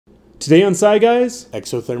Today on Sci Guys,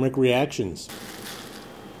 Exothermic reactions.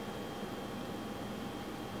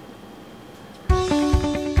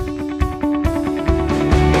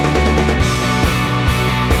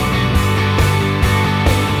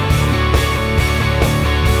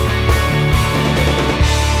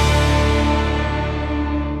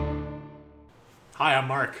 Hi, I'm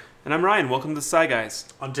Mark. and I'm Ryan. Welcome to Sci Guys.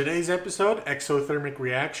 On today's episode, exothermic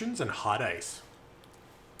reactions and hot ice.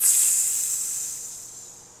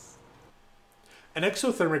 An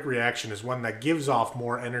exothermic reaction is one that gives off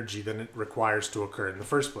more energy than it requires to occur in the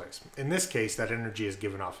first place. In this case, that energy is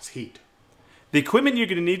given off as heat. The equipment you're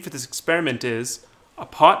going to need for this experiment is a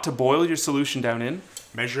pot to boil your solution down in,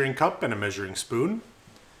 Measuring cup and a measuring spoon,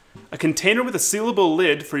 a container with a sealable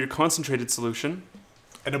lid for your concentrated solution,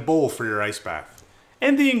 and a bowl for your ice bath,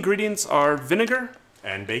 and the ingredients are vinegar.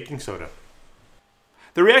 and baking soda.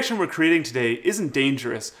 The reaction we're creating today isn't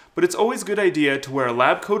dangerous, but it's always a good idea to wear a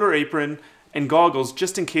lab coat or apron and goggles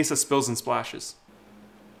just in case of spills and splashes.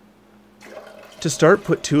 To start,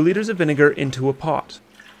 put 2 liters of vinegar into a pot.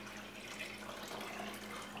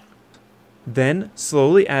 Then,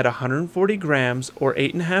 slowly add 140 grams or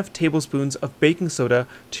 8.5 tablespoons of baking soda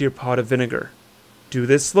to your pot of vinegar. Do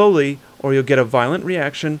this slowly, or you'll get a violent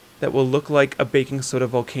reaction that will look like a baking soda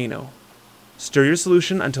volcano. Stir your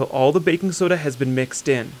solution until all the baking soda has been mixed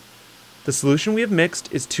in. The solution we have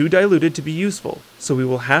mixed is too diluted to be useful, so we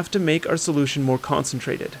will have to make our solution more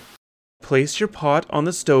concentrated. Place your pot on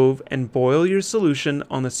the stove and boil your solution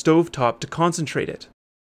on the stove top to concentrate it.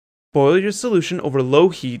 Boil your solution over low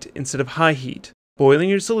heat instead of high heat. Boiling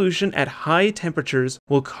your solution at high temperatures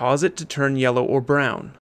will cause it to turn yellow or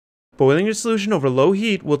brown. Boiling your solution over low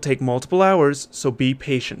heat will take multiple hours, so be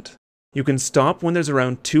patient. You can stop when there's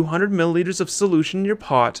around 200 milliliters of solution in your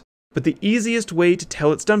pot, but the easiest way to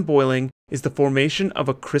tell it's done boiling is the formation of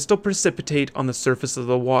a crystal precipitate on the surface of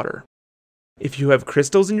the water. If you have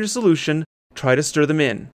crystals in your solution, try to stir them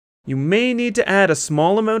in. You may need to add a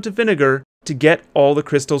small amount of vinegar to get all the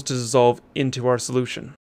crystals to dissolve into our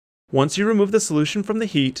solution. Once you remove the solution from the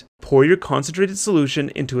heat, pour your concentrated solution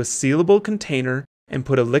into a sealable container and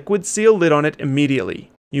put a liquid seal lid on it immediately.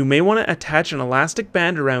 You may want to attach an elastic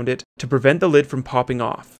band around it to prevent the lid from popping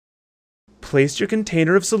off. Place your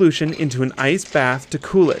container of solution into an ice bath to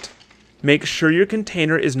cool it. Make sure your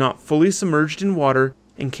container is not fully submerged in water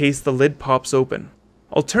in case the lid pops open.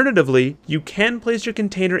 Alternatively, you can place your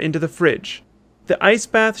container into the fridge. The ice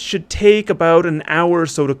bath should take about an hour or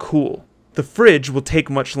so to cool. The fridge will take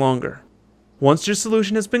much longer. Once your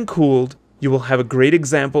solution has been cooled, you will have a great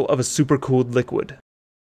example of a supercooled liquid.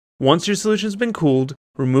 Once your solution has been cooled,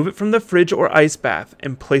 remove it from the fridge or ice bath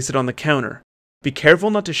and place it on the counter. Be careful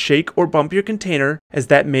not to shake or bump your container, as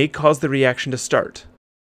that may cause the reaction to start.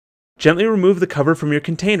 Gently remove the cover from your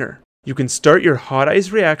container. You can start your hot ice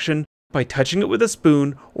reaction by touching it with a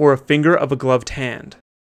spoon or a finger of a gloved hand.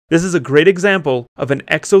 This is a great example of an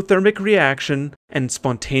exothermic reaction and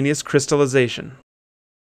spontaneous crystallization.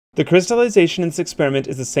 The crystallization in this experiment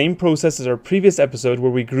is the same process as our previous episode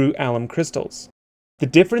where we grew alum crystals. The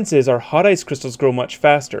difference is our hot ice crystals grow much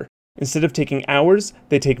faster. Instead of taking hours,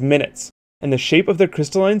 they take minutes, and the shape of their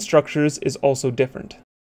crystalline structures is also different.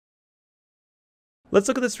 Let's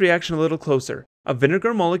look at this reaction a little closer. A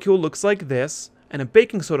vinegar molecule looks like this, and a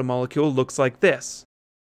baking soda molecule looks like this.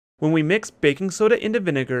 When we mix baking soda into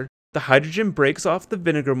vinegar, the hydrogen breaks off the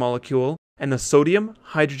vinegar molecule, and the sodium,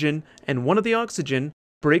 hydrogen, and one of the oxygen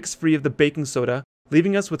breaks free of the baking soda,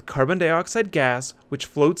 leaving us with carbon dioxide gas, which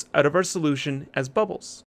floats out of our solution as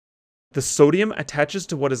bubbles. The sodium attaches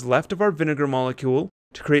to what is left of our vinegar molecule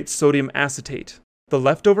to create sodium acetate. The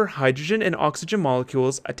leftover hydrogen and oxygen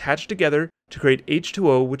molecules attach together to create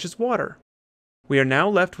H2O, which is water. We are now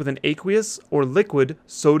left with an aqueous or liquid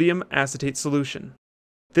sodium acetate solution.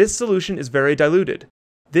 This solution is very diluted.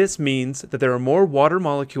 This means that there are more water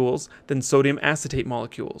molecules than sodium acetate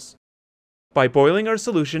molecules. By boiling our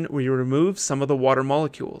solution, we remove some of the water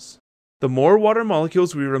molecules. The more water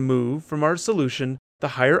molecules we remove from our solution, the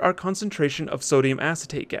higher our concentration of sodium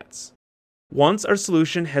acetate gets. Once our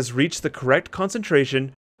solution has reached the correct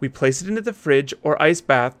concentration, we place it into the fridge or ice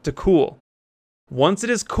bath to cool. Once it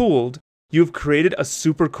is cooled, you have created a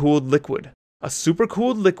supercooled liquid. A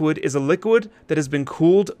supercooled liquid is a liquid that has been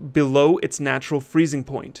cooled below its natural freezing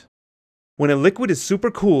point. When a liquid is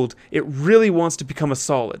supercooled, it really wants to become a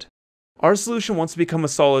solid. Our solution wants to become a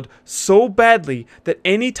solid so badly that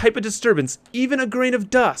any type of disturbance, even a grain of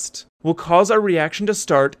dust, will cause our reaction to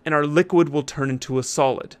start and our liquid will turn into a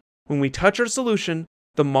solid. When we touch our solution,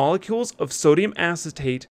 the molecules of sodium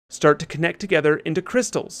acetate start to connect together into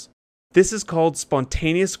crystals. This is called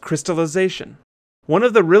spontaneous crystallization. One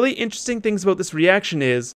of the really interesting things about this reaction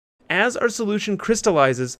is, as our solution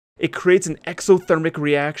crystallizes, it creates an exothermic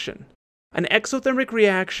reaction. An exothermic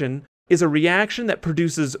reaction is a reaction that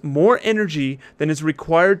produces more energy than is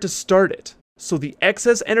required to start it, so the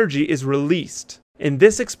excess energy is released. In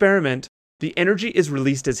this experiment, the energy is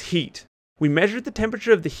released as heat. We measured the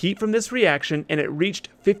temperature of the heat from this reaction and it reached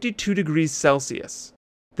 52 degrees Celsius.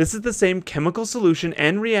 This is the same chemical solution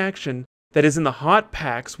and reaction that is in the hot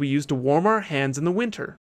packs we use to warm our hands in the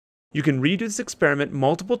winter. You can redo this experiment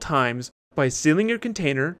multiple times by sealing your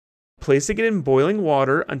container, placing it in boiling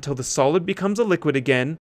water until the solid becomes a liquid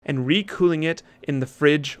again, and re-cooling it in the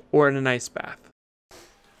fridge or in an ice bath.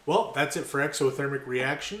 Well, that's it for exothermic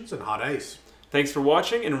reactions and hot ice. Thanks for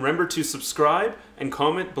watching, and remember to subscribe and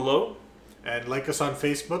comment below. And like us on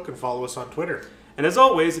Facebook and follow us on Twitter. And as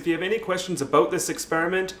always, if you have any questions about this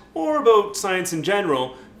experiment or about science in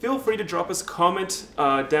general, feel free to drop us a comment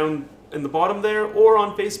down in the bottom there or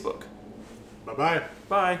on Facebook. Bye-bye.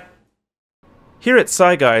 Bye. Here at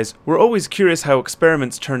SciGuys, we're always curious how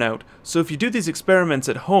experiments turn out, so if you do these experiments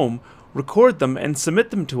at home, record them and submit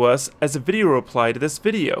them to us as a video reply to this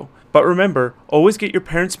video. But remember, always get your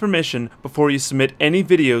parents' permission before you submit any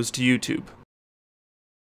videos to YouTube.